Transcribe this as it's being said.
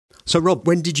So, Rob,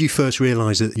 when did you first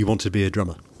realise that you wanted to be a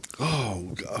drummer?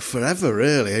 Oh, forever,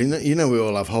 really. You know, we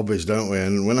all have hobbies, don't we?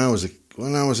 And when I was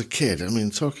a kid, I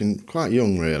mean, talking quite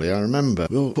young, really, I remember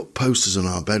we all put posters on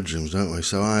our bedrooms, don't we?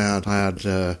 So I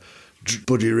had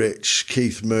Buddy Rich,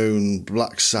 Keith Moon,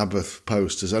 Black Sabbath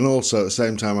posters, and also at the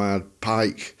same time I had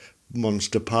Pike,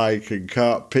 Monster Pike, and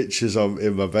Carp pictures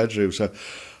in my bedroom. So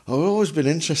I've always been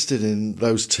interested in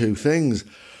those two things.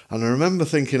 And I remember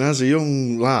thinking, as a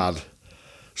young lad,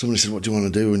 somebody said, "What do you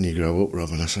want to do when you grow up, Rob?"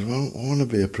 And I said, "Well, I want to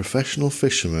be a professional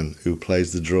fisherman who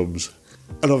plays the drums."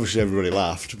 And obviously everybody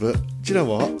laughed, but do you know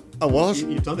what? I was.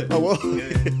 You've done it. I was.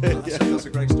 Yeah. That's a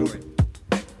great story.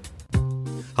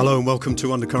 Hello and welcome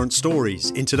to Undercurrent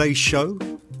Stories. In today's show,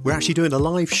 we're actually doing a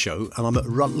live show and I'm at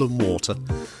Rutland Water.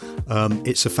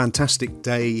 It's a fantastic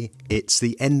day. It's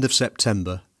the end of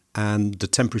September and the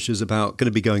temperature's going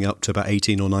to be going up to about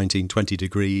 18 or 19, 20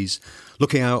 degrees.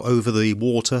 Looking out over the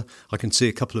water, I can see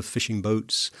a couple of fishing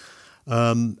boats.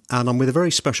 And I'm with a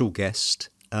very special guest.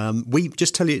 We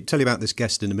just tell you about this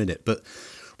guest in a minute, but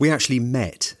we actually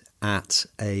met at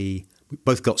we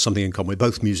both got something in common. We're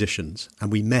both musicians, and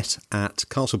we met at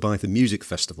Castle Bytham Music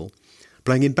Festival,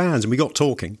 playing in bands, and we got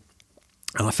talking,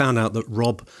 and I found out that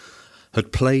Rob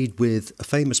had played with a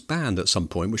famous band at some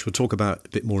point, which we'll talk about a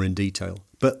bit more in detail.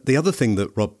 But the other thing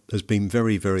that Rob has been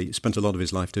spent a lot of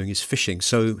his life doing is fishing.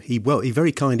 So he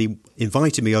very kindly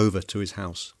invited me over to his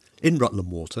house in Rutland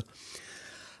Water.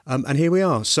 And here we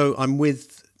are. So I'm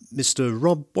with Mr.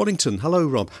 Rob Waddington. Hello,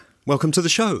 Rob. Welcome to the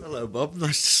show. Hello, Bob.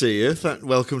 Nice to see you.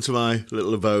 Welcome to my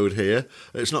little abode here.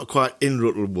 It's not quite in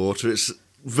Rutland Water. It's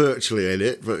virtually in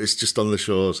it, but it's just on the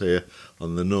shores here,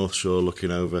 on the north shore,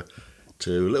 looking over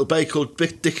to a little bay called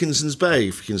Dickinson's Bay.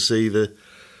 If you can see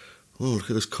look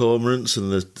at those cormorants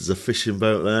and there's a fishing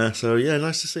boat there. So, yeah,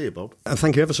 nice to see you, Bob.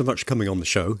 Thank you ever so much for coming on the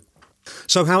show.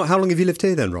 So how long have you lived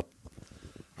here then, Rob?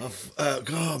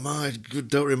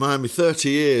 Don't remind me, 30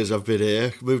 years I've been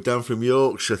here. Moved down from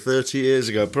Yorkshire 30 years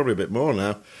ago, probably a bit more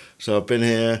now. So I've been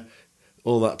here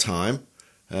all that time.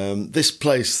 This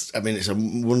place, I mean, it's a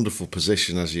wonderful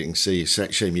position, as you can see. It's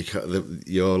a shame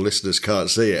your listeners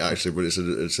can't see it, actually, but it's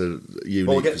a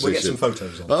unique position. We'll get some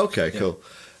photos on. Okay, cool.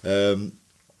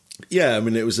 I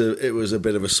mean, it was a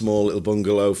bit of a small little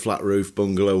bungalow, flat roof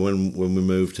bungalow when we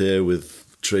moved here, with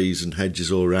trees and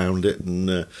hedges all around it,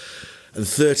 and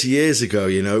 30 years ago,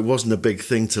 you know, it wasn't a big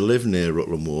thing to live near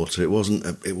Rutland Water. It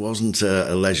wasn't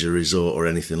a leisure resort or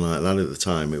anything like that at the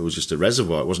time. It was just a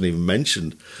reservoir. It wasn't even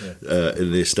mentioned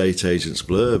in the estate agent's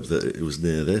blurb that it was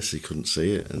near this. He couldn't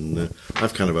see it, and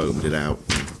I've kind of opened it out,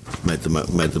 made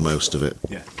the most of it.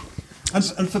 Yeah,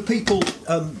 and for people.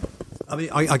 I mean,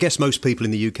 I guess most people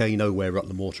in the UK know where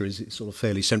Rutland Water is. It's sort of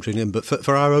fairly central in, but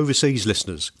for our overseas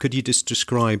listeners, could you just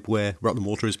describe where Rutland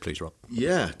Water is, please, Rob?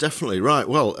 Yeah, definitely. Right.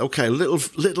 Well, okay,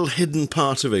 little hidden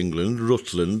part of England,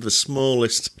 Rutland, the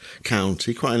smallest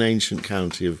county, quite an ancient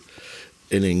county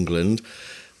in England.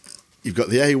 You've got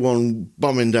the A1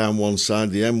 bombing down one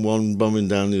side, the M1 bombing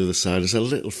down the other side. It's a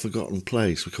little forgotten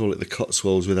place. We call it the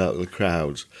Cotswolds without the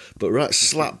crowds. But right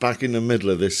slap back in the middle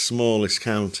of this smallest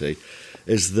county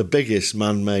is the biggest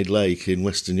man-made lake in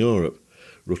Western Europe,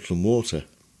 Rutland Water.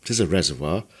 It is a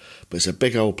reservoir, but it's a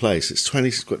big old place. It's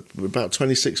about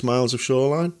 26 miles of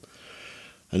shoreline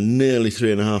and nearly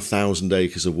 3,500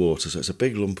 acres of water, so it's a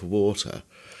big lump of water.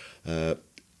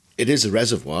 It is a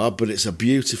reservoir, but it's a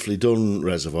beautifully done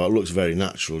reservoir. It looks very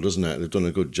natural, doesn't it? They've done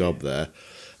a good job there.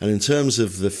 And in terms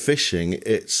of the fishing,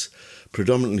 it's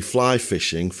predominantly fly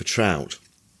fishing for trout,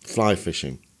 fly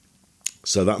fishing.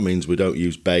 So that means we don't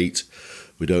use bait,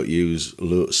 we don't use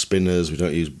spinners, we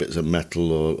don't use bits of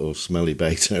metal or smelly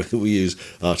bait. We use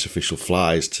artificial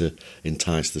flies to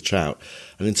entice the trout.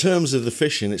 And in terms of the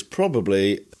fishing, it's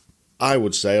probably, I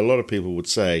would say, a lot of people would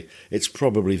say, it's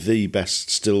probably the best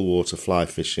stillwater fly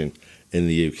fishing in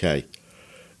the UK,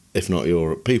 if not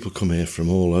Europe. People come here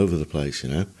from all over the place, you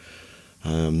know.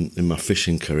 In my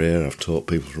fishing career, I've taught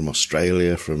people from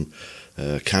Australia, from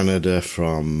Canada,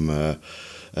 from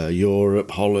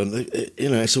Europe, Holland. You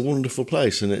know, it's a wonderful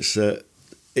place, and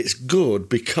it's good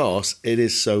because it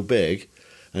is so big,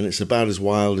 and it's about as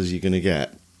wild as you're going to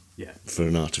get for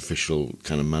an artificial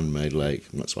kind of man-made lake,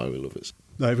 and that's why we love it.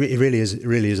 No, it really is. It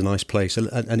really is a nice place,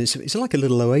 and it's like a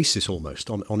little oasis almost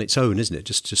on its own, isn't it?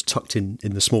 Just tucked in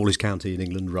the smallest county in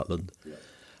England, Rutland.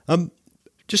 Yeah.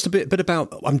 Just a bit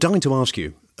about. I'm dying to ask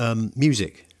you,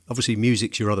 music. Obviously,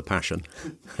 music's your other passion.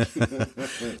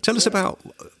 Tell us about.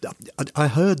 I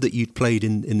heard that you'd played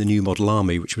in the New Model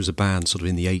Army, which was a band sort of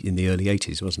in the early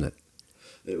 80s, wasn't it?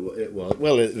 It was.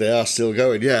 Well, they are still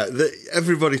going, yeah.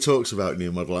 Everybody talks about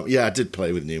New Model Army. Yeah, I did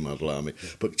play with New Model Army.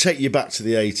 But take you back to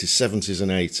the 80s, 70s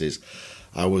and 80s.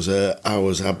 I was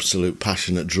absolute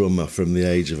passionate drummer from the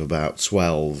age of about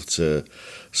 12 to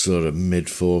sort of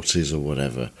mid-40s or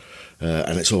whatever.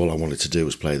 And it's all I wanted to do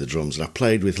was play the drums. And I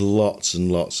played with lots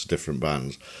and lots of different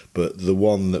bands, but the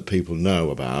one that people know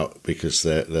about, because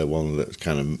they're one that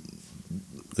kind of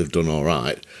they've done all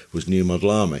right, was New Model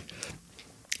Army.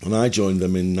 And I joined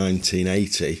them in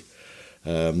 1980.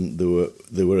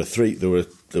 They were a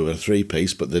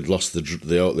three-piece, but they'd lost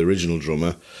the original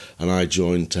drummer, and I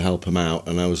joined to help them out,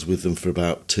 and I was with them for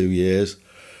about 2 years.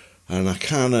 And I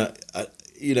kind of,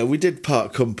 we did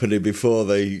part company before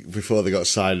they got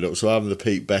signed up, so I'm the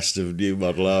Pete Best of New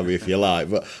Model Army, if you like.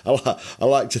 But I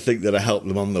like to think that I helped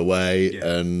them on the way,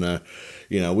 and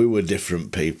we were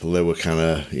different people. They were kind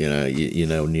of,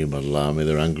 New Model Army.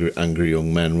 They're angry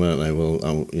young men, weren't they? Well,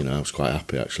 I was quite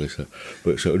happy actually. So,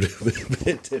 but sort of a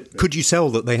bit different. Could you tell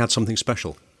that they had something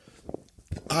special?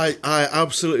 I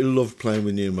absolutely loved playing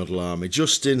with New Model Army.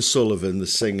 Justin Sullivan, the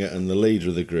singer and the leader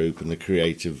of the group and the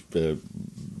creative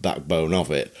backbone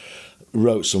of it,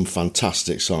 wrote some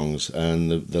fantastic songs,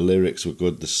 and the lyrics were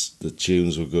good, the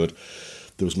tunes were good.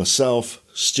 There was myself,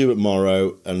 Stuart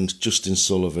Morrow, and Justin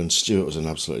Sullivan. Stuart was an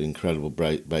absolutely incredible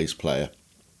bass player.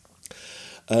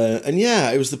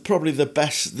 It was probably the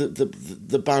best,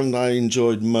 the band I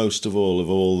enjoyed most of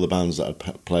all the bands that I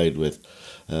played with,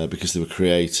 because they were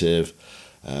creative,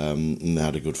 and they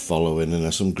had a good following, and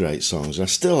there's some great songs. I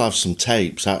still have some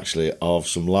tapes, actually, of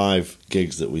some live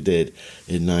gigs that we did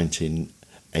in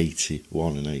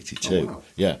 1981 and 82. Oh, wow.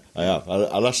 Yeah, I have.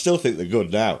 And I still think they're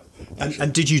good now.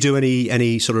 And did you do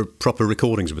any sort of proper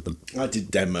recordings with them? I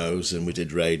did demos, and we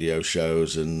did radio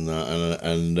shows, and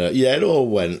it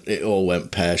all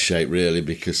went pear-shaped, really,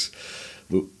 because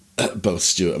both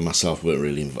Stuart and myself weren't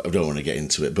really involved. I don't want to get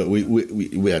into it, but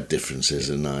we had differences,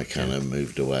 and I kind of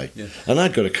moved away. Yeah. And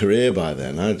I'd got a career by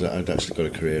then. I'd actually got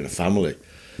a career and a family.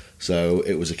 So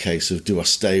it was a case of, do I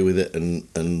stay with it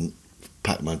and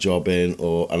pack my job in,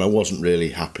 and I wasn't really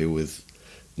happy with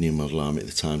New Model Army at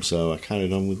the time, so I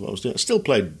carried on with what I was doing. I still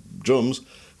played drums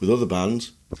with other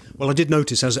bands. Well, I did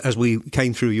notice as we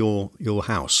came through your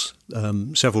house,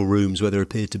 several rooms where there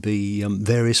appeared to be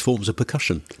various forms of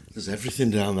percussion. There's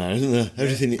everything down there, isn't there?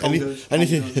 Everything, Congas,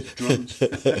 anything, drums.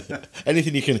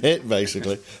 Anything you can hit,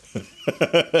 basically.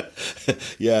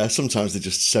 Yeah, sometimes they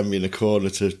just send me in a corner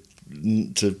to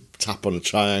tap on a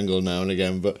triangle now and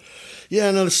again, but yeah,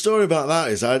 no, the story about that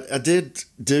is I did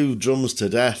do drums to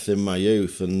death in my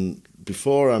youth, and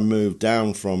before I moved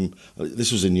down from,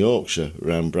 this was in Yorkshire,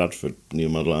 around Bradford, New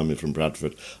Model Army from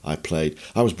Bradford, I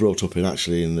was brought up in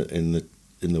the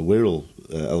Wirral,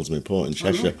 Ellesmere Port in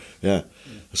Cheshire. Oh, right. Yeah.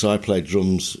 So I played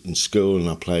drums in school, and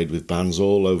I played with bands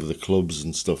all over the clubs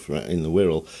and stuff in the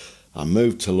Wirral. I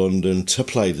moved to London to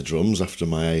play the drums after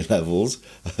my A-levels,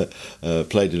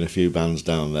 played in a few bands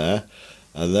down there,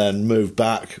 and then moved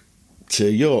back to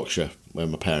Yorkshire, where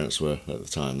my parents were at the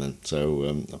time then.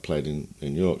 So I played in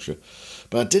Yorkshire.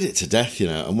 But I did it to death,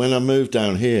 and when I moved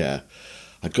down here,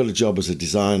 I'd got a job as a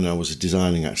designer. I was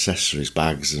designing accessories,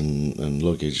 bags and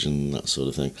luggage and that sort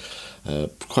of thing.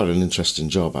 Quite an interesting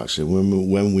job, actually.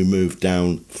 When we moved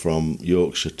down from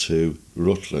Yorkshire to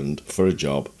Rutland for a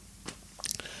job,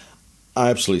 I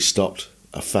absolutely stopped.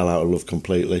 I fell out of love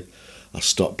completely. I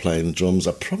stopped playing the drums.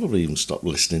 I probably even stopped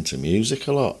listening to music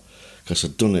a lot, because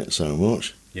I'd done it so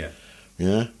much. Yeah.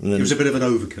 Yeah. And then, it was a bit of an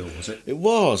overkill, was it? It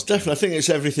was, definitely. I think it's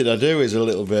everything I do is a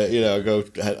little bit, I go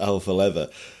hell for leather.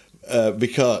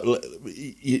 Because,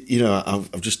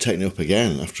 I've just taken it up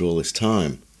again after all this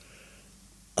time.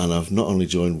 And I've not only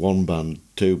joined one band,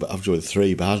 two, but I've joined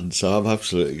 3 bands. So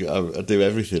I do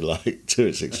everything like to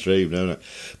its extreme, don't I?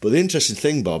 But the interesting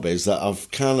thing, Bob, is that I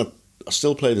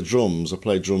still play the drums. I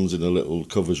play drums in a little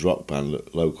covers rock band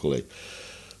locally.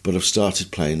 But I've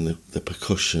started playing the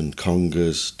percussion,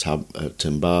 congas,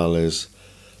 timbales,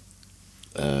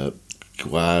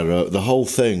 guiro, the whole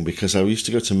thing, because I used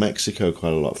to go to Mexico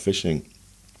quite a lot fishing,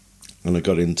 and I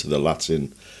got into the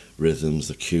Latin rhythms,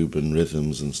 the Cuban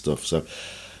rhythms and stuff. So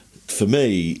for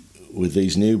me, with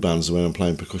these new bands, when I'm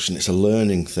playing percussion, it's a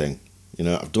learning thing.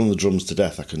 I've done the drums to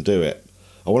death, I can do it.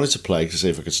 I wanted to play to see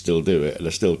if I could still do it, and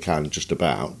I still can just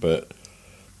about, but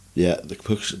yeah, the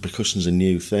percussion's a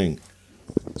new thing.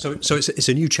 So it's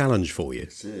a new challenge for you.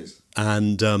 It is.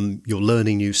 And you're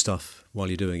learning new stuff while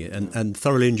you're doing it, and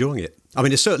thoroughly enjoying it. I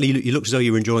mean, you look as though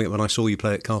you were enjoying it when I saw you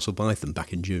play at Castle Bytham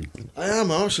back in June. I am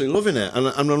actually loving it, and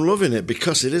I'm loving it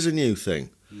because it is a new thing,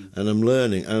 and I'm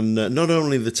learning. And not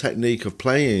only the technique of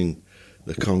playing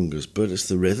the congas, but it's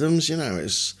the rhythms.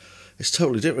 It's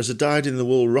totally different. As a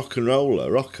dyed-in-the-wool rocker,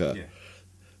 yeah,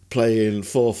 playing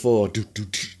 4/4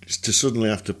 to suddenly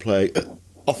have to play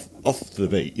off the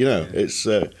beat.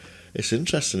 it's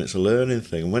interesting. It's a learning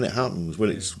thing. And when it happens, when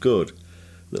it's good, a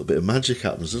little bit of magic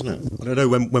happens, doesn't it? I don't know,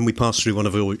 when we passed through one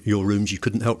of your rooms, you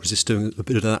couldn't help resist doing a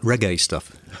bit of that reggae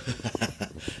stuff.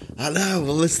 I know.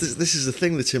 Well, this is the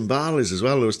thing, the timbales as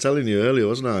well. I was telling you earlier,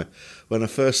 wasn't I? When I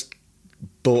first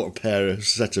bought a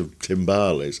set of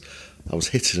timbales, I was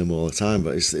hitting them all the time,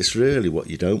 but it's really what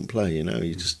you don't play, you know.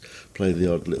 You just play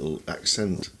the odd little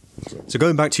accent. So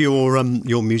going back to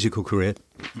your musical career,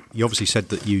 you obviously said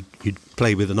that you'd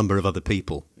play with a number of other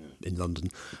people in London.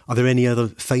 Are there any other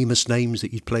famous names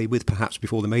that you'd played with, perhaps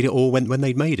before they made it, or when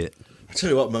they'd made it? I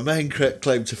tell you what, my main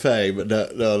claim to fame, but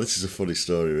no, this is a funny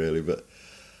story really, but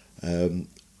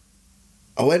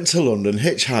I went to London,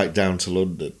 hitchhiked down to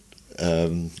London,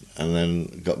 and then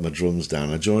got my drums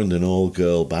down. I joined an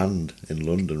all-girl band in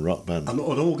London, rock band. An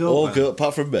all-girl band?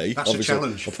 Apart from me. That's obviously. a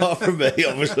challenge. Apart from me,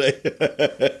 obviously.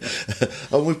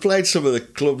 And we played some of the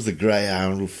clubs, the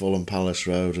Greyhound, Fulham Palace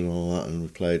Road and all that, and we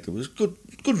played. It was a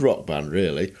good rock band,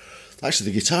 really.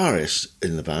 Actually, the guitarist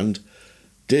in the band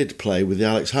did play with the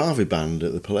Alex Harvey band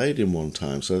at the Palladium one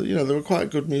time, so, you know, they were quite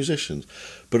good musicians.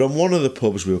 But on one of the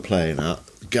pubs we were playing at,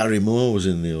 Gary Moore was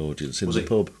in the audience, in the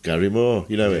pub. Gary Moore,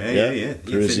 you know it, yeah?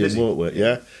 Parisian Walkway,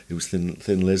 yeah. He was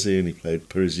Thin Lizzy, and he played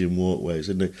Parisian Walkways,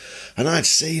 didn't he? And I'd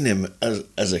seen him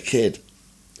as a kid,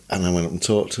 and I went up and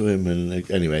talked to him, and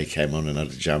anyway, he came on and had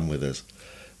a jam with us.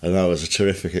 And that was a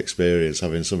terrific experience,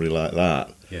 having somebody like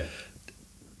that. Yeah.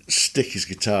 Stick his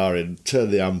guitar in,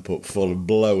 turn the amp up full and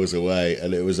blow us away,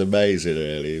 and it was amazing,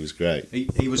 really. It was great.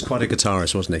 He was quite a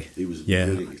guitarist, wasn't he? He was a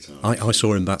brilliant guitarist. I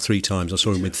saw him about 3 times. I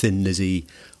saw him with Thin Lizzy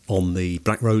on the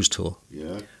Black Rose tour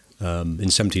in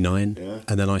 '79,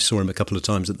 and then I saw him a couple of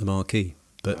times at the Marquee.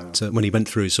 But when he went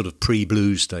through his sort of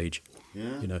pre-blues stage,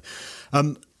 you know.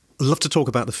 I'd love to talk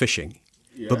about the fishing,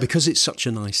 but because it's such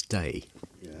a nice day,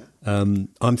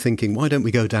 I'm thinking, why don't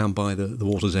we go down by the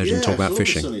water's edge and talk about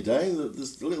fishing? It's a sunny day.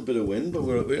 There's a little bit of wind, but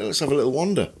let's have a little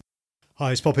wander.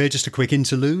 Hi, it's Bob here. Just a quick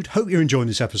interlude. Hope you're enjoying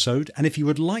this episode. And if you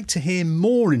would like to hear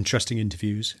more interesting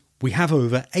interviews, we have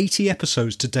over 80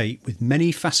 episodes to date with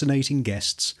many fascinating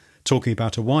guests talking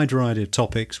about a wide variety of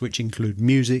topics, which include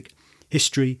music,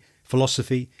 history,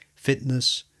 philosophy,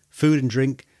 fitness, food and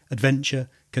drink, adventure,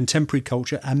 contemporary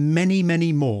culture, and many,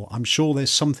 many more. I'm sure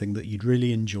there's something that you'd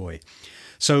really enjoy.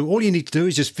 So all you need to do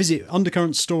is just visit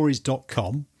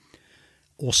undercurrentstories.com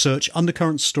or search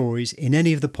Undercurrent Stories in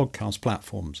any of the podcast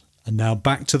platforms. And now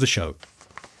back to the show.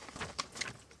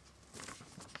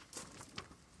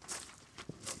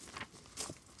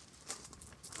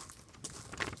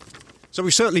 So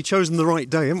we've certainly chosen the right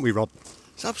day, haven't we, Rob?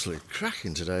 It's absolutely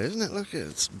cracking today, isn't it? Look,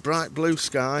 it's bright blue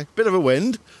sky, bit of a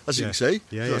wind, as you can see.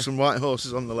 Got some white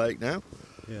horses on the lake now.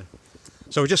 Yeah.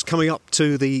 So we're just coming up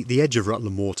to the edge of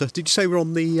Rutland Water. Did you say we're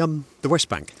on the west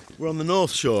bank? We're on the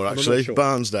north shore, actually,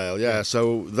 Barnsdale, yeah.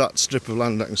 So that strip of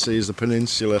land I can see is the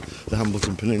peninsula, the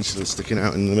Hambleton Peninsula sticking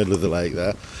out in the middle of the lake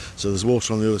there. So there's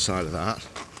water on the other side of that.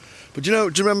 But do you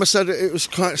remember I said it was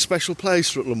quite a special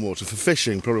place, Rutland Water, for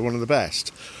fishing, probably one of the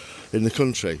best in the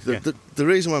country. The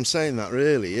reason why I'm saying that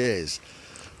really is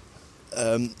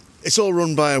it's all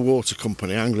run by a water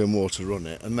company, Anglian Water run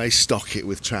it, and they stock it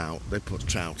with trout. They put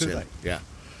trout in. Yeah.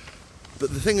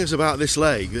 But the thing is about this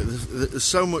lake, there's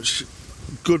so much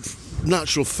good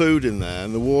natural food in there,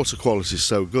 and the water quality is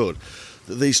so good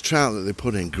that these trout that they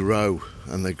put in grow,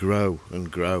 and they grow and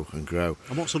grow and grow.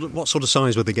 And what sort of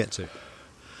size would they get to?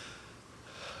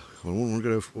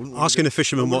 Asking a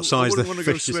fisherman what size the fish is. I wouldn't want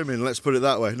to go swimming, let's put it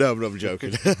that way. No, I'm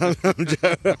joking.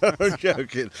 I'm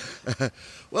joking.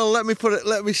 Well,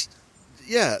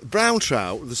 brown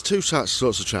trout, there's 2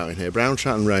 sorts of trout in here, brown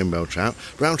trout and rainbow trout.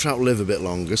 Brown trout live a bit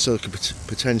longer, so they could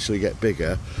potentially get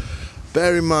bigger.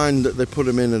 Bear in mind that they put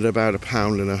them in at about 1.5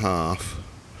 pounds.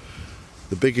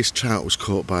 The biggest trout was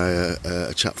caught by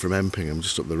a chap from Empingham,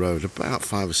 just up the road, about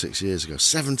 5 or 6 years ago.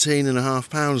 17.5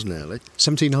 pounds nearly.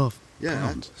 17.5?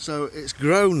 Yeah, so it's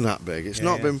grown that big. It's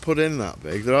not been put in that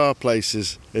big. There are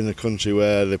places in the country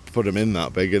where they put them in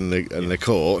that big and they're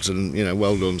caught, and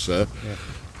well done, sir. Yeah.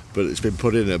 But it's been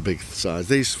put in a big size.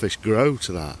 These fish grow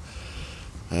to that.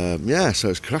 So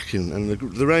it's cracking. And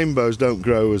the rainbows don't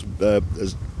grow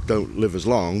don't live as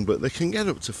long, but they can get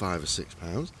up to 5 or 6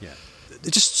 pounds. Yeah.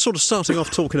 Just sort of starting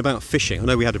off talking about fishing. I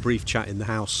know we had a brief chat in the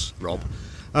house, Rob.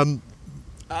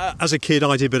 As a kid,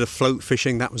 I did a bit of float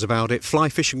fishing. That was about it. Fly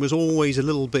fishing was always a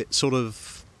little bit sort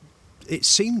of. It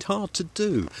seemed hard to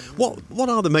do. What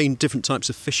are the main different types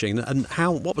of fishing, and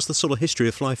what was the sort of history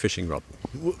of fly fishing, Rob?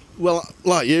 Well,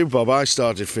 like you, Bob, I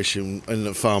started fishing in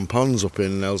the farm ponds up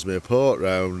in Ellesmere Port,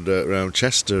 round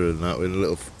Chester, and that, with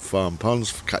little farm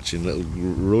ponds, catching little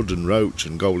rudd and roach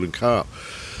and golden carp.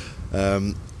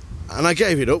 And I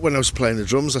gave it up when I was playing the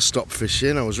drums. I stopped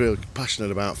fishing. I was really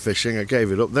passionate about fishing. I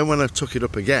gave it up. Then when I took it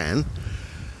up again,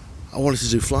 I wanted to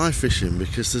do fly fishing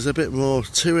because there's a bit more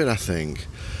to it, I think.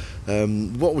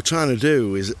 What we're trying to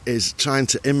do is trying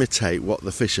to imitate what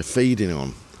the fish are feeding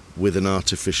on with an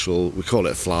artificial, we call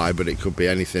it a fly, but it could be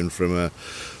anything from a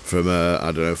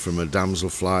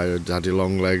damselfly, a daddy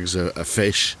longlegs, a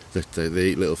fish, they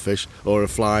eat little fish, or a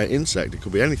fly insect. It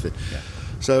could be anything. Yeah.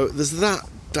 So there's that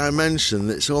dimension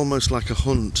that's almost like a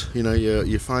hunt. You know,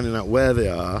 you're finding out where they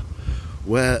are,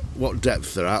 what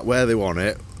depth they're at, where they want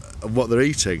it, and what they're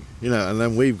eating. You know, and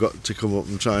then we've got to come up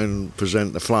and try and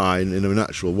present the fly in a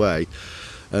natural way.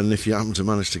 And if you happen to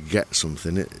manage to get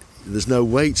something, there's no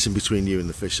weights in between you and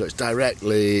the fish, so it's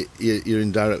directly you're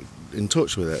in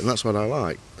touch with it, and that's what I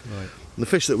like. Right. And the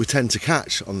fish that we tend to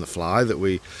catch on the fly that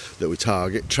we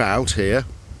target, trout here,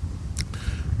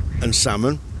 and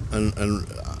salmon, and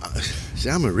see,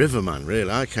 I'm a riverman,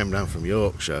 really. I came down from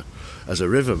Yorkshire as a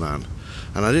riverman,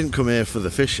 and I didn't come here for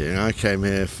the fishing. I came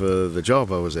here for the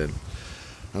job I was in,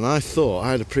 and I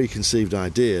had a preconceived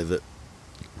idea that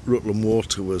Rutland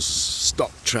Water was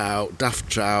stock trout, daft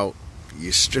trout.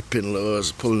 You're stripping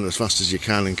lures, pulling as fast as you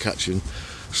can, and catching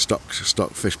stock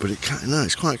fish. But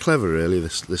it's quite clever, really.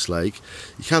 This lake,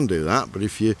 you can do that. But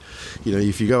if you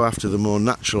go after the more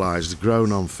naturalised,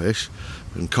 grown-on fish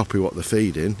and copy what they're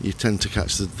feeding, you tend to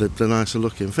catch the nicer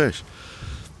looking fish.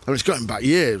 I mean, it's going back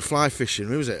years. Fly fishing.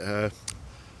 Who was it?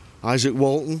 Isaac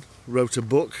Walton wrote a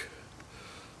book.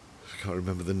 I can't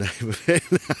remember the name of it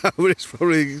now, but it's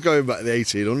probably going back to the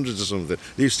 1800s or something.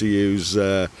 I used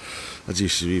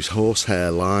to use horsehair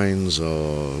lines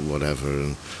or whatever,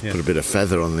 and put a bit of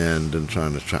feather on the end and try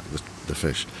and attract the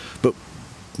fish. But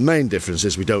the main difference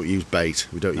is we don't use bait.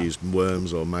 We don't use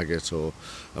worms or maggot, and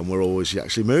we're always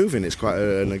actually moving. It's quite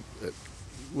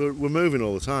we're moving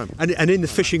all the time. And in the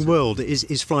fishing world,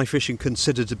 is fly fishing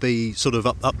considered to be sort of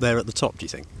up there at the top, do you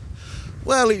think?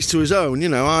 Well, each to his own. You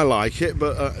know, I like it,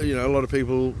 but a lot of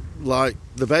people like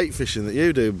the bait fishing that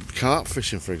you do. Carp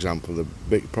fishing, for example,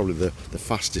 probably the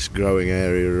fastest growing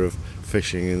area of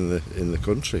fishing in the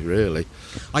country, really.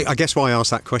 I guess why I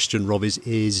asked that question, Rob,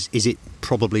 is it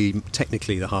probably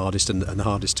technically the hardest and the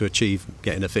hardest to achieve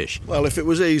getting a fish? Well, if it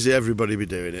was easy, everybody would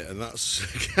be doing it, and that's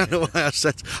kind of why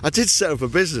I did set up a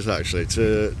business actually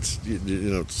to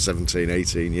 17,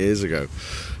 18 years ago,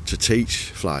 to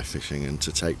teach fly fishing and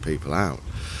to take people out.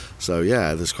 So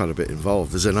yeah, there's quite a bit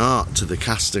involved. There's an art to the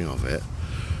casting of it,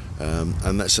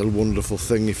 and that's a wonderful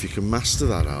thing if you can master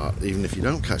that art, even if you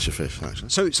don't catch a fish, actually.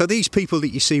 So these people that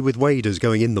you see with waders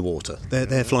going in the water,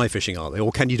 they're fly fishing, are they?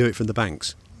 Or can you do it from the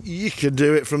banks? You can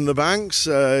do it from the banks.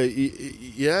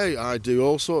 Yeah, I do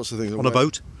all sorts of things. On a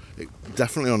boat?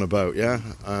 Definitely on a boat, yeah.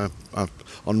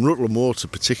 On Rutland Water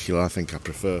particular, I think I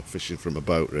prefer fishing from a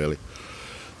boat, really.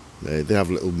 They have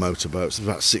little motor boats. There's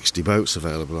about 60 boats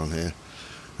available on here,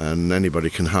 and anybody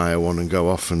can hire one and go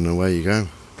off, and away you go.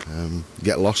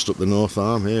 Get lost up the North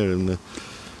Arm here in the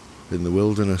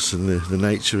wilderness and the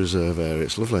nature reserve area.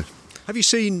 It's lovely. Have you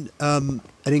seen an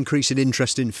increase in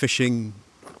interest in fishing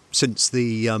since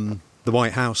the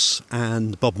White House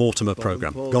and Bob Mortimer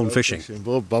programme, Gone Fishing?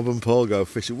 Bob and Paul Go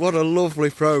Fishing. What a lovely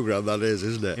programme that is,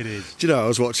 isn't it? It is. Do you know, I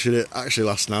was watching it actually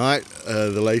last night,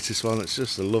 the latest one. It's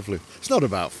just a lovely... It's not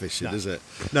about fishing, is it?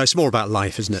 No, it's more about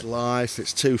life, isn't it? It's life.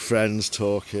 It's two friends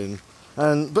talking.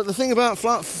 But the thing about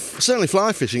certainly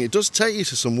fly fishing, it does take you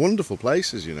to some wonderful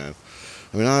places, you know.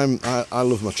 I mean, I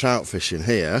love my trout fishing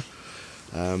here,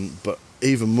 but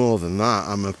even more than that,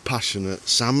 I'm a passionate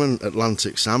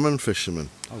Atlantic salmon fisherman.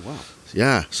 Oh, wow.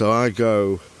 Yeah, so I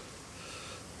go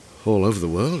all over the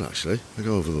world, actually. I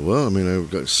go over the world. I mean, I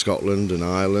go to Scotland and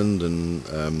Ireland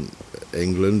and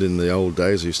England. In the old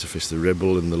days, I used to fish the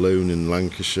Ribble and the Loon in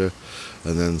Lancashire,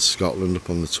 and then Scotland up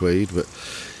on the Tweed. But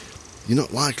you're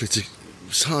not likely to...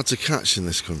 It's hard to catch in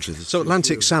this country. So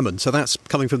Atlantic salmon, so that's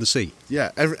coming from the sea?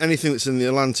 Yeah, anything that's in the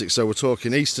Atlantic. So we're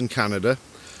talking eastern Canada.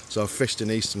 So I've fished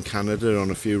in eastern Canada on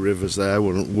a few rivers there,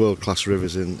 world-class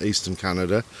rivers in eastern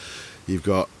Canada. You've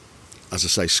got, as I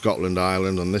say, Scotland,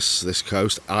 Ireland on this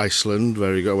coast. Iceland,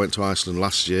 where you go. I went to Iceland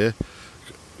last year.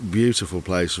 Beautiful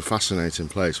place, a fascinating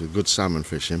place with good salmon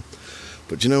fishing.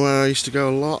 But do you know where I used to go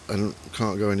a lot and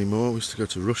can't go anymore? We used to go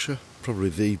to Russia. Probably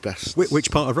the best. Which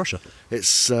part of Russia?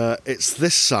 It's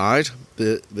this side,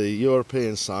 the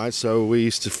European side. So we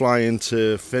used to fly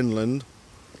into Finland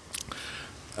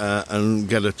and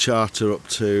get a charter up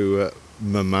to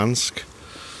Murmansk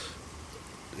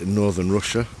in northern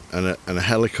Russia, and a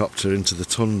helicopter into the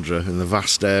tundra, in the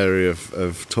vast area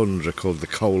of tundra called the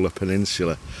Kola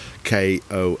Peninsula,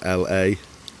 Kola.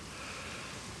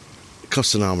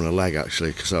 cost an arm and a leg,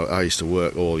 actually, because I used to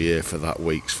work all year for that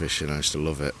week's fishing. I used to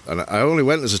love it. And I only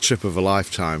went as a trip of a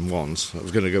lifetime once. I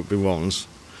was going to go once,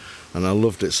 and I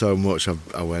loved it so much,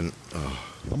 I went, oh.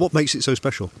 What makes it so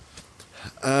special?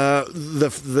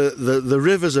 The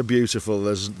rivers are beautiful.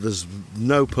 There's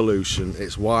no pollution.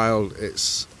 It's wild.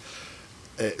 It's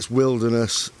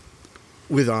wilderness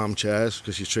with armchairs,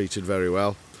 because you're treated very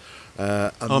well.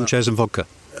 Armchairs and vodka.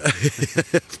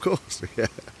 Of course,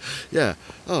 yeah.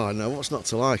 Oh, I know, what's not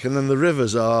to like? And then the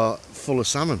rivers are full of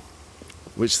salmon,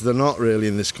 which they're not really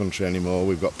in this country anymore.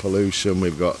 We've got pollution,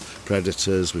 we've got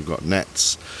predators, we've got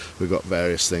nets, we've got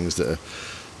various things that are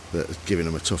giving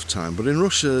them a tough time. But in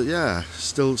Russia, yeah,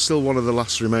 still one of the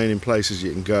last remaining places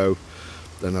you can go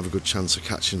and have a good chance of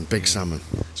catching big salmon.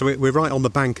 So we're right on the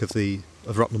bank of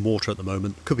Rutland Water at the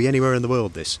moment. Could be anywhere in the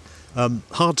world, this.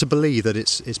 Hard to believe that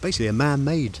it's basically a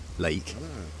man-made lake.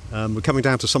 We're coming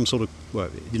down to some sort of, well,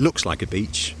 it looks like a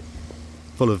beach,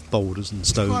 full of boulders and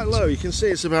stones. It's quite low. You can see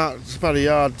it's about a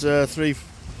yard,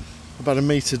 about a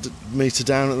metre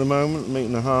down at the moment, 1.5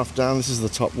 meters down. This is the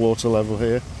top water level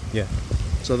here. Yeah.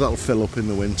 So that'll fill up in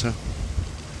the winter.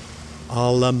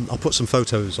 I'll put some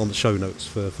photos on the show notes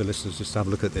for listeners just to have a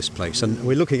look at this place. And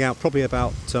we're looking out probably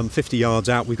about 50 yards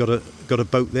out. We've got a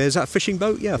boat there. Is that a fishing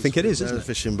boat? Yeah, I think it is, isn't it? A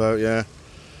fishing boat, yeah.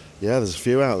 Yeah, there's a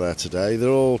few out there today. They're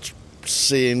all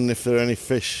seeing if there are any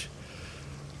fish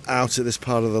out at this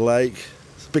part of the lake.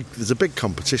 There's a big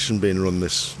competition being run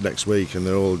this next week, and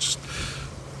they're all just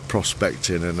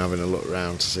prospecting and having a look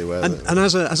around to see where. And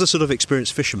as a sort of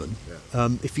experienced fisherman,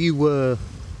 if you were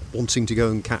wanting to go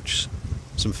and catch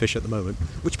some fish at the moment,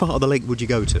 which part of the lake would you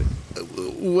go to?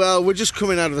 Well, we're just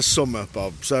coming out of the summer,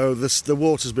 Bob, so the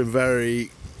water's been very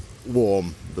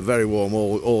warm. They're very warm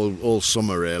all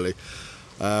summer, really.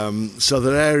 So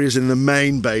there are areas in the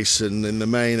main basin, in the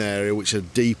main area, which are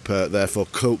deeper, therefore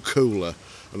cooler,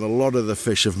 and a lot of the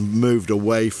fish have moved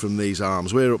away from these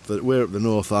arms. We're up the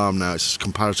North Arm now. It's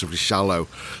comparatively shallow,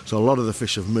 so a lot of the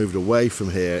fish have moved away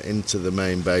from here into the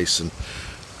main basin,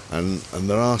 and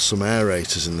there are some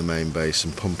aerators in the main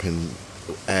basin pumping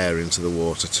air into the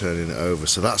water, turning it over.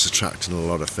 So that's attracting a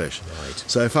lot of fish. Right.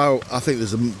 So I think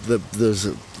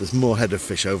there's more head of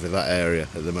fish over that area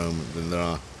at the moment than there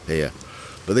are here.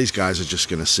 But these guys are just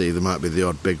going to see. There might be the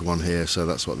odd big one here, so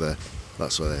that's what they're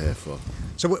here for.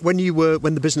 So when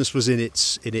the business was in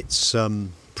its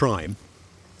prime,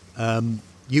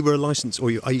 you were a licensed,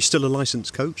 or are you still a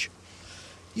licensed coach?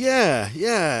 Yeah.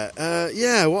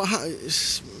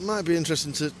 It might be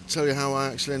interesting to tell you how I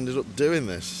actually ended up doing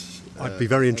this. I'd be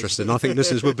very interested, and I think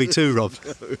listeners would be too, Rob.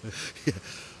 Yeah.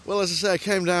 Well, as I say, I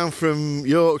came down from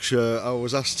Yorkshire. I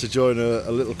was asked to join a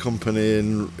little company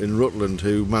in Rutland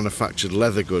who manufactured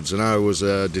leather goods, and I was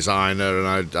a designer, and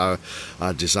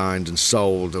I designed and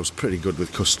sold. I was pretty good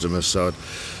with customers, so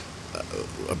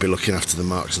I'd be looking after the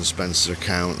Marks and Spencer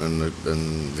account and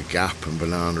the Gap and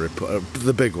Banana Republic,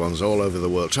 the big ones all over the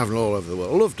world, travelling all over the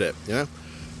world. I loved it, you know.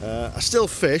 I still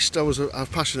fished. I was a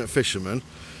passionate fisherman,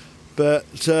 but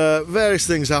various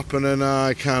things happened, and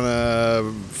I kind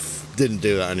of didn't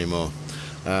do that anymore,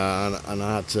 and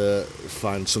I had to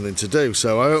find something to do.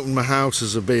 So I opened my house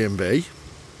as a B&B.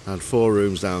 I had 4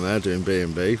 rooms down there doing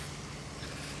B&B,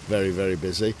 very, very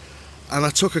busy, and I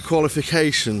took a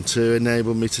qualification to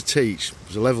enable me to teach. It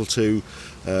was a level 2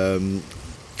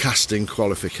 casting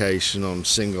qualification on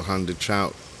single-handed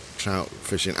trout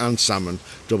fishing and salmon,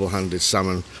 double-handed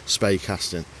salmon spey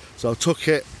casting. So I took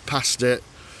it, passed it,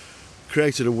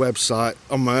 created a website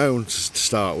on my own to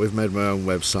start with, made my own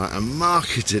website and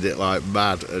marketed it like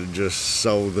mad, and just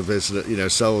sold the business,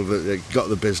 got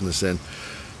the business in,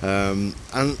 and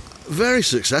very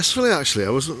successfully, actually.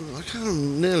 I kind of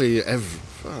nearly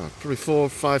probably 4 or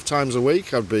 5 times a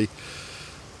week I'd be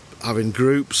having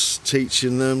groups,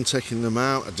 teaching them, taking them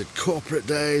out. I did corporate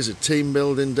days, I did team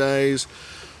building days.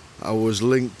 I was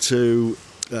linked to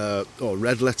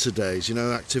red letter days,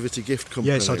 activity gift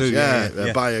companies. Yes, I do.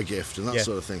 Yeah. Buy a gift and that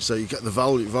sort of thing. So you get the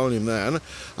volume there, and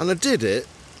I did it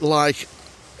like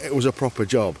it was a proper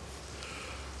job.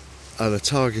 And I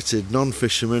targeted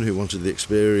non-fishermen who wanted the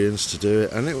experience to do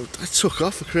it, and it took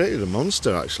off. I created a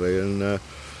monster, actually, and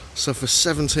so for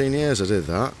 17 years I did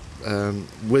that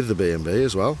with the B&B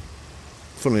as well.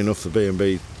 Funnily enough, the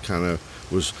B&B kind of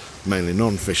was mainly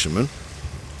non-fishermen.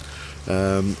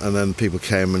 And then people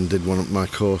came and did one of my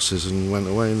courses and went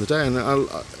away in the day. And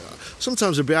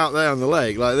sometimes I'd be out there on the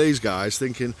lake, like these guys,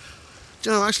 thinking,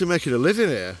 I'm actually making a living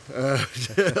here,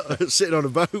 sitting on a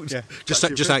boat. Yeah.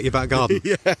 Just out your back garden.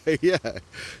 Yeah.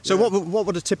 So what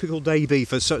would a typical day be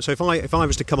for? So if I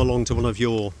was to come along to one of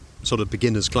your sort of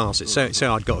beginners classes. Say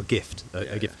I'd got a gift.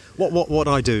 A gift. What would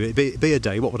I do? It'd be a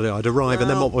day. What would I do? I'd arrive, and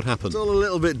then what would happen? It's all a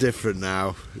little bit different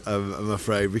now, I'm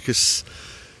afraid, because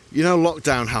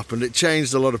lockdown happened. It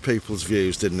changed a lot of people's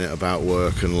views, didn't it, about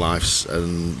work and life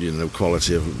and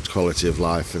quality of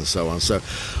life and so on. So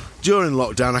during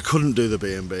lockdown, I couldn't do the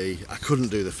B&B, I couldn't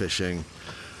do the fishing,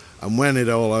 and when it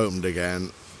all opened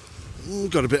again,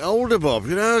 got a bit older, Bob.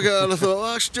 And I thought,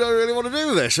 well, do I really want to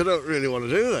do this? I don't really want to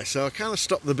do this. So I kind of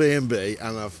stopped the B&B,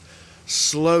 and I've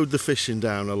slowed the fishing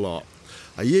down a lot.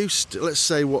 I used to, let's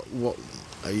say, it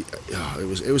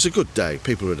was a good day.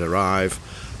 People would arrive.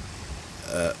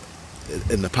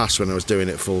 In the past, when I was doing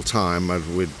it full time,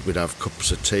 we'd have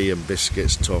cups of tea and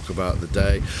biscuits, talk about the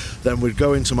day. Then we'd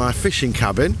go into my fishing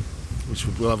cabin, which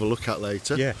we'll have a look at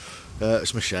later. Yeah.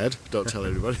 It's my shed, don't tell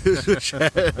anybody. It's my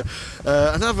shed.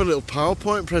 And have a little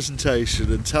PowerPoint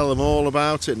presentation and tell them all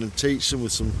about it and teach them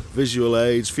with some visual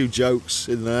aids, a few jokes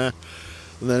in there.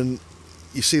 And then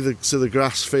you see the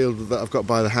grass field that I've got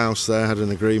by the house there. I had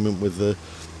an agreement with the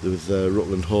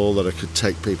Rutland Hall that I could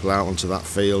take people out onto that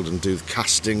field and do the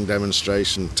casting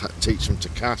demonstration, teach them to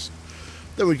cast.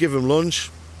 Then we'd give them lunch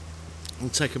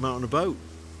and take them out on a boat.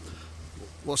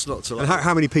 What's not to like? And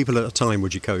how many people at a time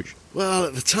would you coach? Well,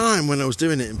 at the time when I was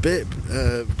doing it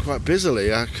quite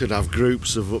busily, I could have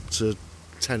groups of up to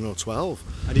 10 or 12.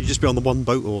 And you'd just be on the one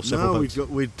boat or several boats? No,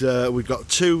 we'd got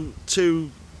two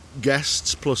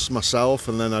guests plus myself,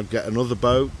 and then I'd get another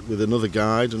boat with another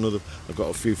guide. I've got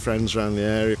a few friends around the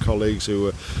area, colleagues who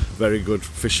are very good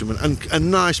fishermen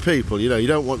and nice people. You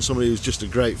don't want somebody who's just a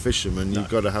great fisherman. No. You've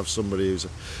got to have somebody who's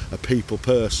a people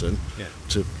person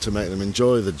to make them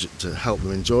to help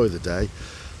them enjoy the day.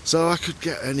 So I could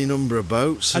get any number of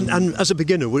boats. And as a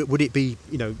beginner, would it be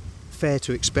fair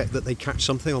to expect that they catch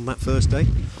something on that first day?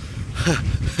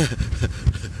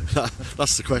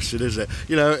 That's the question, isn't it?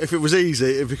 If it was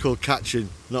easy, it'd be called catching,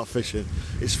 not fishing.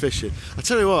 It's fishing. I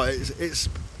tell you what,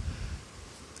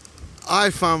 I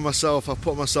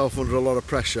put myself under a lot of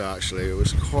pressure. Actually, it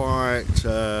was quite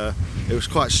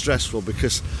stressful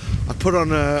because I put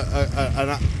on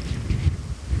I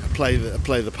play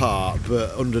the part,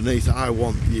 but underneath, I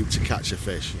want you to catch a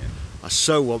fish. Yeah. I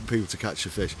so want people to catch a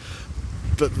fish.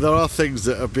 But there are things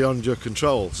that are beyond your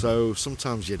control, so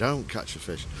sometimes you don't catch a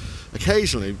fish.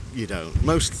 Occasionally you don't.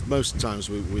 Most times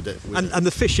we do. And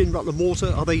the fish in Rutland Water,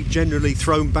 are they generally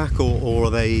thrown back or are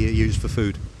they used for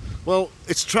food? Well,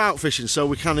 it's trout fishing, so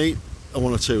we can eat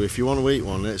one or two if you want to eat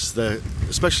one.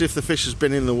 Especially if the fish has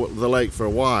been in the lake for a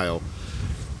while.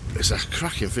 It's a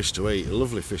cracking fish to eat, a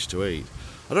lovely fish to eat.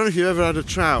 I don't know if you've ever had a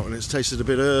trout and it's tasted a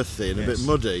bit earthy and a bit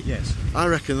muddy. Yes. I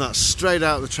reckon that's straight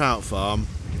out of the trout farm,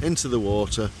 into the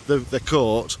water. They're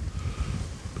caught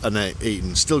and they're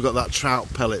eaten. Still got that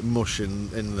trout pellet mush in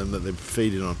them that they're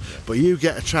feeding on. Yeah. But you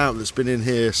get a trout that's been in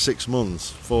here 6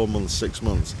 months, 4 months, 6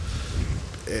 months.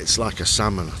 It's like a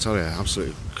salmon, I tell you,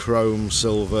 absolutely chrome,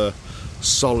 silver,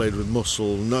 solid with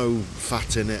muscle, no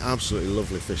fat in it, absolutely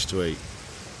lovely fish to eat.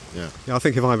 Yeah, I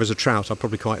think if I was a trout, I'd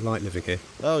probably quite like living here.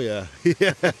 Oh yeah,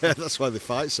 yeah. That's why they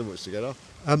fight so much to get off.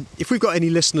 If we've got any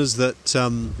listeners that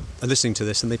are listening to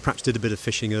this and they perhaps did a bit of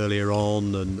fishing earlier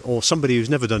on, or somebody who's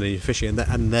never done any fishing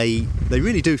and they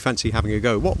really do fancy having a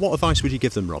go, what advice would you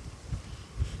give them, Rob?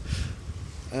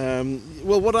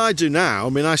 Well, what I do now,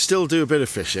 I still do a bit of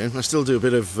fishing. I still do a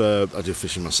bit of, I do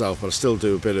fishing myself, but I still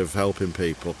do a bit of helping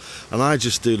people. And I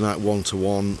just do like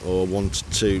 1-to-1 or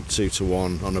 1-to-2,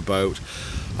 2-to-1 on a boat.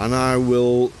 And I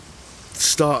will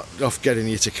start off getting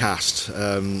you to cast.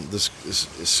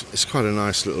 It's quite a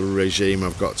nice little regime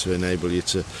I've got to enable you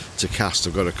to cast.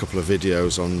 I've got a couple of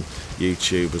videos on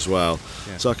YouTube as well.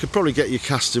 Yeah. So I could probably get you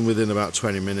casting within about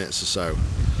 20 minutes or so.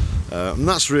 And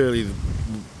that's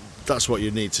what you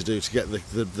need to do to get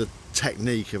the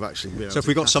technique of actually being able to cast. So if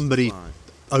we got somebody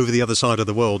over the other side of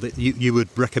the world, you would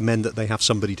recommend that they have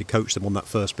somebody to coach them on that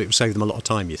first bit. It would save them a lot of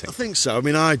time, you think? I think so.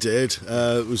 I did.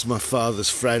 It was my father's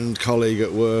friend, colleague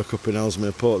at work up in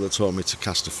Ellesmere Port that taught me to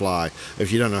cast a fly.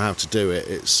 If you don't know how to do it,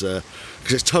 it's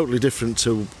because it's totally different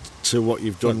to what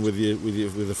you've done with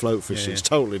the float fishing. Yeah. It's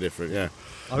totally different, yeah.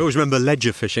 I always remember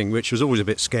ledger fishing, which was always a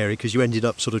bit scary because you ended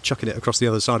up sort of chucking it across the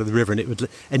other side of the river and it would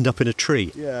end up in a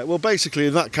tree. Yeah, well, basically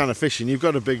in that kind of fishing, you've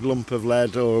got a big lump of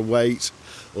lead or a weight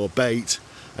or bait,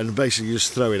 and basically you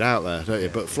just throw it out there, don't you?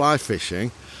 Yeah. But fly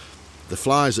fishing, the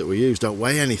flies that we use don't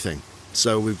weigh anything,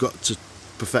 so we've got to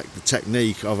perfect the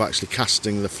technique of actually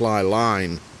casting the fly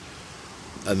line,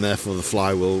 and therefore the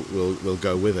fly will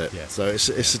go with it. Yeah. So it's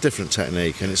a different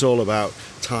technique, and it's all about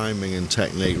timing and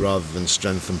technique rather than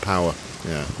strength and power.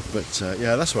 Yeah, but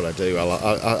that's what I do.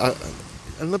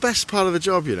 And the best part of the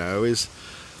job, is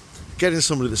getting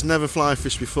somebody that's never fly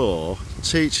fished before,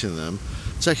 teaching them,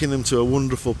 taking them to a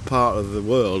wonderful part of the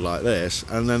world like this,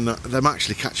 and then them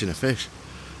actually catching a fish.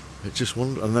 It's just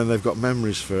wonderful, and then they've got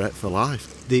memories for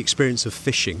life. The experience of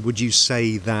fishing, would you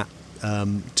say that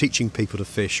teaching people to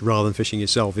fish rather than fishing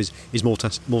yourself is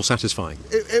more satisfying?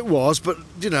 It was, but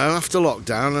after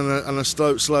lockdown and a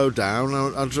slowed down,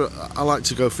 I like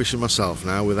to go fishing myself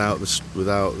now without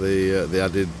the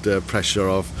added pressure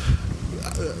of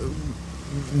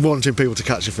wanting people to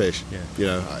catch a fish.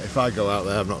 Yeah. If I go out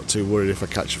there, I'm not too worried if I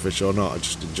catch a fish or not. I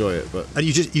just enjoy it. But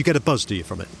you get a buzz, do you,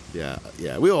 from it? Yeah.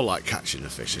 We all like catching a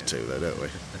fish or two, though, don't we?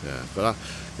 Yeah. But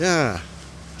I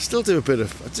still do I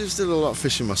do still a lot of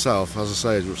fishing myself. As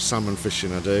I say, salmon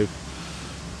fishing I do.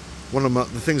 One of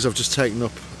the things I've just taken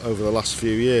up over the last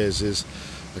few years is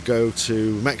I go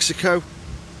to Mexico,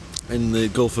 in the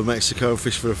Gulf of Mexico, and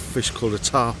fish for a fish called a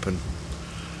tarpon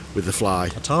with the fly.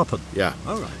 A tarpon? Yeah.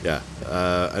 Oh, right. Yeah.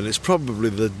 And it's probably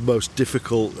the most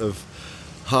difficult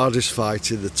hardest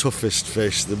fighting, the toughest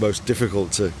fish, the most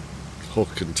difficult to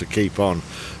hook and to keep on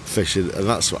fishing, and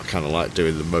that's what I kind of like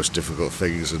doing, the most difficult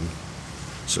things, and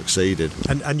succeeded.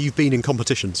 And you've been in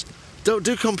competitions? Don't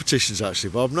do competitions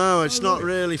actually, Bob. No, it's not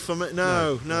really for me.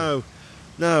 No,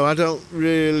 I don't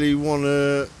really want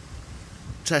to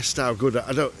test how good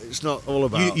it's not all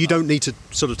about. You don't need to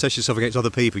sort of test yourself against other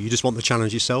people. You just want the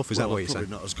challenge yourself. Is that what you're saying?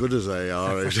 Probably not as good as they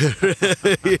are.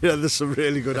 There's some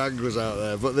really good anglers out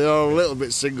there, but they are a little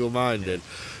bit single-minded.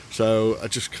 So I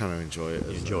just kind of enjoy it.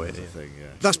 Enjoy it. Thing, yeah.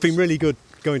 That's been really good,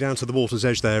 going down to the water's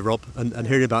edge there, Rob, and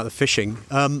hearing about the fishing.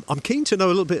 I'm keen to know a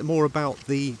little bit more about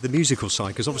the musical side,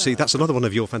 because obviously that's another one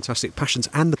of your fantastic passions,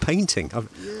 and the painting.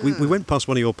 We went past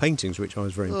one of your paintings, which I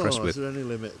was very impressed with. Is there any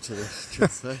limit to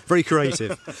this? Very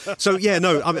creative. So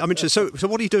I'm interested. So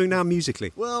what are you doing now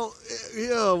musically? Well,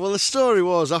 the story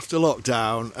was after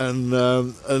lockdown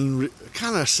and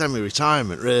kind of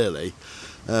semi-retirement really.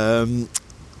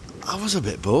 I was a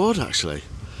bit bored actually.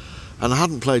 And I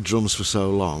hadn't played drums for so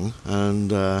long,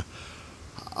 and I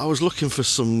was looking for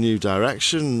some new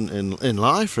direction in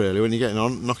life, really, when you're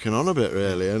knocking on a bit,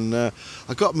 really. And I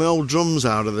got my old drums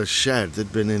out of the shed.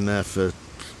 They'd been in there for,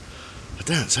 I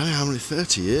don't tell you how many,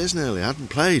 30 years nearly. I hadn't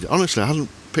played. Honestly, I hadn't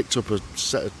picked up a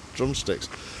set of drumsticks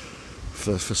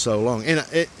for so long.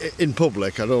 In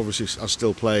public, I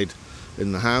still played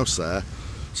in the house there.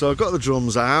 So I got the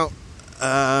drums out.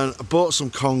 And I bought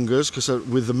some congas because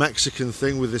with the Mexican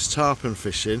thing, with this tarpon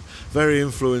fishing, very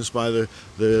influenced by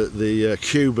the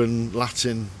Cuban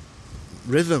Latin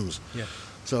rhythms. Yeah.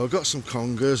 So I got some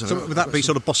congas. So would that be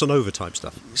sort of bossa nova type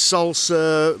stuff?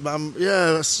 Salsa,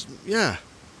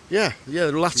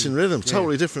 the Latin rhythm,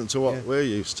 totally different to what we're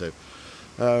used to.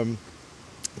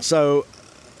 So,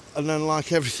 and then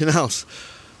like everything else,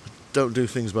 I don't do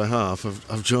things by half.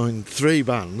 I've joined 3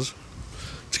 bands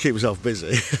to keep myself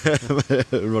busy,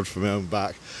 run from my own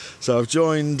back. So I've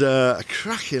joined a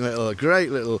great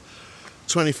little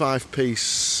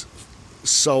 25-piece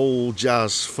soul,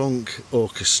 jazz, funk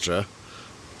orchestra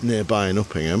nearby in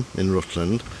Uppingham in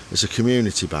Rutland. It's a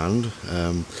community band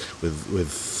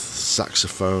with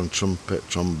saxophone, trumpet,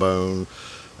 trombone,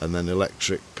 and then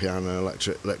electric piano,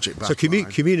 electric bass. So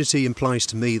community implies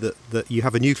to me that you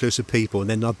have a nucleus of people, and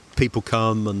then people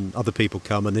come and other people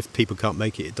come, and if people can't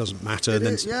make it, it doesn't matter.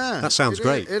 That sounds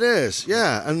great. It is,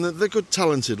 yeah, and they're a good,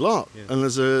 talented lot. Yeah. And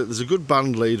there's a good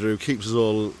band leader who keeps us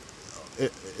all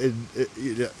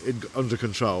under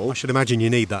control. I should imagine you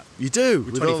need that. You do.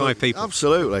 With 25 people.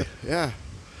 Absolutely, yeah.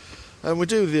 And we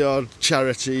do the odd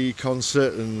charity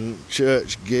concert and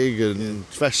church gig and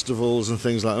festivals and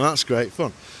things like that. That's great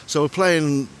fun. So we're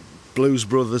playing Blues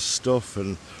Brothers stuff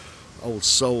and old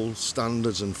soul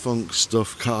standards and funk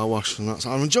stuff, Car Wash and that. So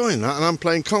I'm enjoying that, and I'm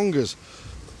playing congas,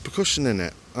 percussion in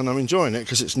it, and I'm enjoying it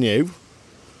because it's new,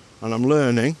 and I'm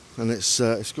learning, and it's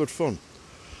good fun.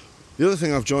 The other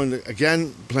thing I've joined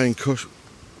again, playing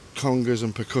congas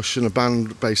and percussion, a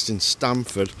band based in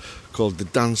Stamford called the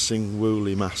Dancing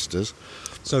Woolly Masters.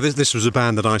 So this was a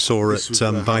band that I saw at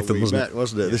Bytham,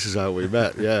 wasn't it? This is how we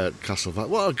met, yeah, at Castleford.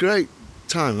 What a great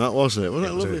time that, wasn't it? Wasn't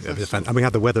it lovely? And we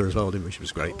had the weather as well, didn't we, which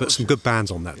was great. But some good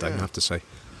bands on that day, I have to say.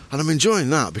 And I'm enjoying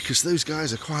that because those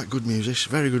guys are quite good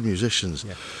musicians, very good musicians.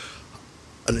 Yeah.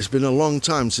 And it's been a long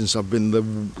time since I've been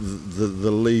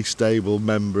the least able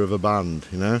member of a band,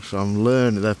 So I'm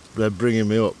learning. They're bringing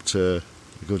me up to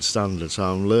a good standard, so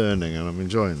I'm learning and I'm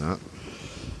enjoying that.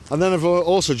 And then I've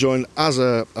also joined as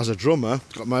a drummer.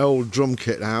 Got my old drum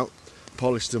kit out,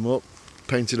 polished them up,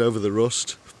 painted over the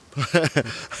rust,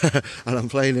 and I'm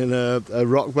playing in a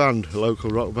rock band, a local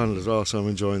rock band as well. So I'm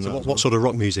enjoying that. What sort of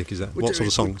rock music is that? What sort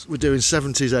of songs? We're doing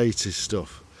 70s, 80s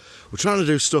stuff. we're trying to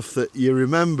do stuff that you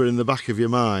remember in the back of your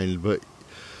mind, but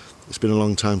it's been a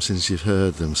long time since you've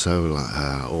heard them. So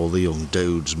like all the young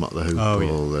dudes, Mott the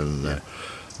Hoople,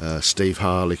 and Steve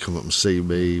Harley, Come Up and See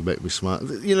Me, Make Me Smile.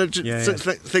 You know,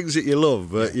 things that you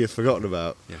love, but you've forgotten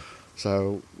about. Yeah.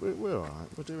 So we're all right.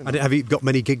 We're doing. And have you got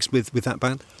many gigs with that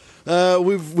band? We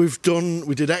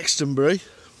did Extonbury.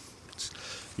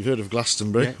 You've heard of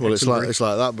Glastonbury? Yeah, well, it's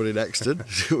like that, but in Exton.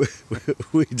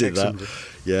 we did that.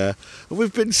 Yeah, we're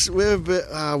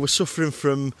suffering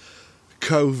from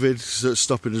COVID that's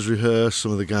stopping us rehearse.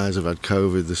 Some of the guys have had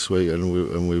COVID this week,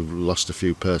 and we've lost a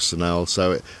few personnel.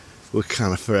 So we're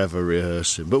kind of forever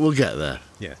rehearsing, but we'll get there.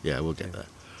 Yeah, we'll get there.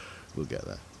 We'll get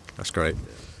there. That's great.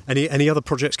 Any other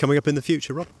projects coming up in the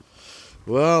future, Rob?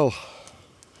 Well,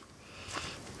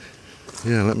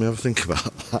 yeah, let me have a think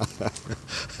about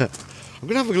that. I'm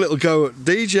going to have a little go at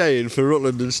DJing for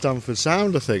Rutland and Stamford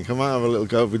Sound, I think. I might have a little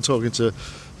go. I've been talking to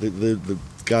the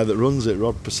guy that runs it,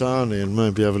 Rob Pisani, and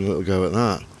maybe having a little go at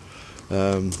that.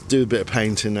 Do a bit of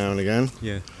painting now and again.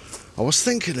 Yeah. I was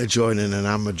thinking of joining an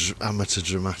amateur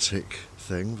dramatic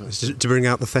thing. But to bring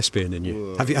out the thespian in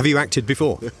you. Have you acted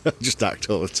before? I just act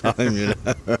all the time, you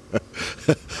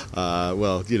know.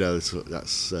 Well, you know,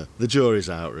 that's the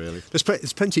jury's out, really. There's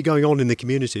plenty going on in the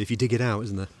community if you dig it out,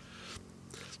 isn't there?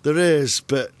 There is,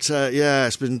 but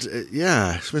it's been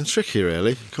tricky,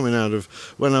 really. Coming out of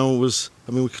when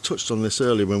we touched on this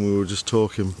earlier when we were just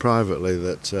talking privately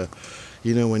that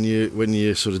you know, when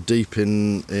you're sort of deep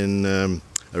in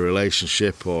a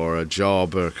relationship or a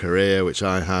job or a career, which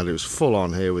I had, it was full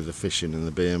on here with the fishing and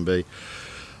the B&B,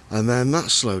 and then that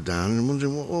slowed down, and I'm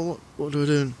wondering what do I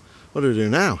do? What do we do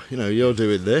now? You know, you're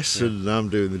doing this, and I'm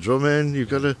doing the drumming. You've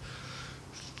got to.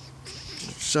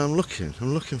 So I'm looking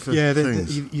for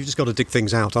things. You've just got to dig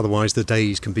things out, otherwise the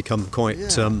days can become quite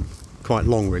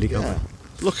long, really, can't they?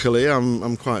 Luckily,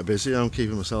 I'm quite busy. I'm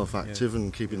keeping myself active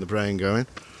and keeping the brain going.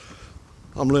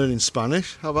 I'm learning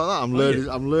Spanish. How about that? I'm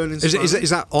learning Spanish. Is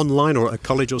that online or at a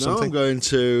college or something? I'm going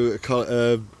to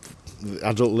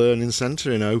adult learning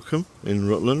centre in Oakham in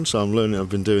Rutland. So I'm learning. I've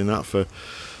been doing that for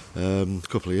a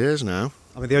couple of years now.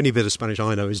 I mean, the only bit of Spanish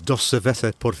I know is dos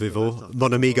cervezas, por favor,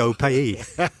 mon amigo país.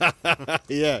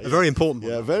 Yeah. A very important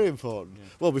one. Yeah, very important. Yeah.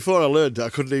 Well, before I learned it, I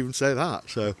couldn't even say that.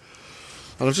 So,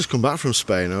 and I've just come back from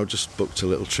Spain. I just booked a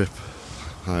little trip.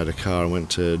 I had a car and went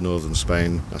to northern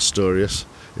Spain, Asturias,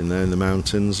 in the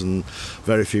mountains, and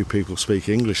very few people speak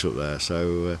English up there.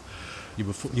 So you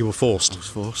were forced. I was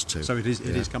forced to. So it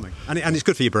is coming, and it's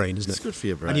good for your brain, isn't it? It's good for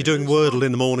your brain. And you're doing Wordle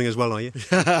in the morning as well, are you?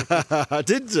 I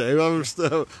did do.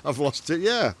 I've lost it.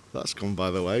 Yeah, that's gone by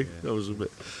the way. Yeah. That was a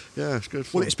bit. Yeah, it's good.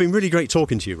 Well, it's been really great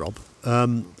talking to you, Rob.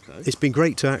 Okay. It's been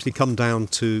great to actually come down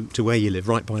to where you live,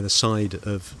 right by the side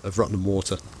of Rutland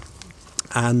Water.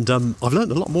 And I've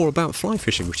learned a lot more about fly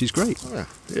fishing, which is great. Oh,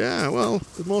 yeah. Well,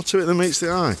 there's more to it than meets the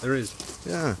eye. There is.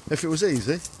 Yeah, if it was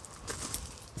easy.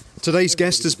 Today's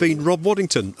guest has been Rob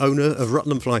Waddington, owner of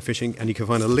Rutland Fly Fishing, and you can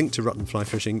find a link to Rutland Fly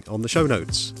Fishing on the show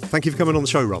notes. Thank you for coming on the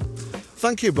show, Rob.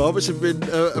 Thank you, Bob. It's been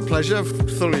a pleasure. I've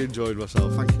thoroughly enjoyed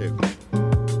myself. Thank you.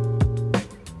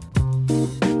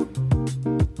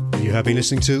 You have been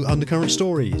listening to Undercurrent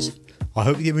Stories. I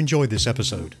hope you've enjoyed this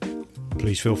episode.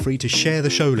 Please feel free to share the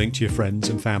show link to your friends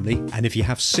and family, and if you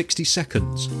have 60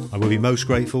 seconds, I will be most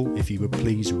grateful if you would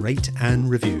please rate and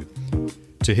review.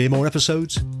 To hear more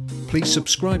episodes, please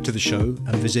subscribe to the show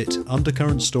and visit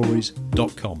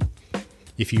undercurrentstories.com.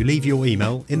 If you leave your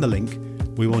email in the link,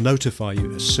 we will notify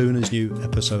you as soon as new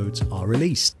episodes are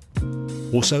released.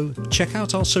 Also, check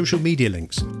out our social media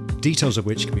links, details of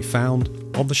which can be found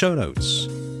on the show notes.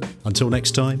 Until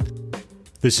next time,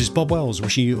 this is Bob Wells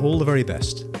wishing you all the very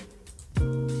best.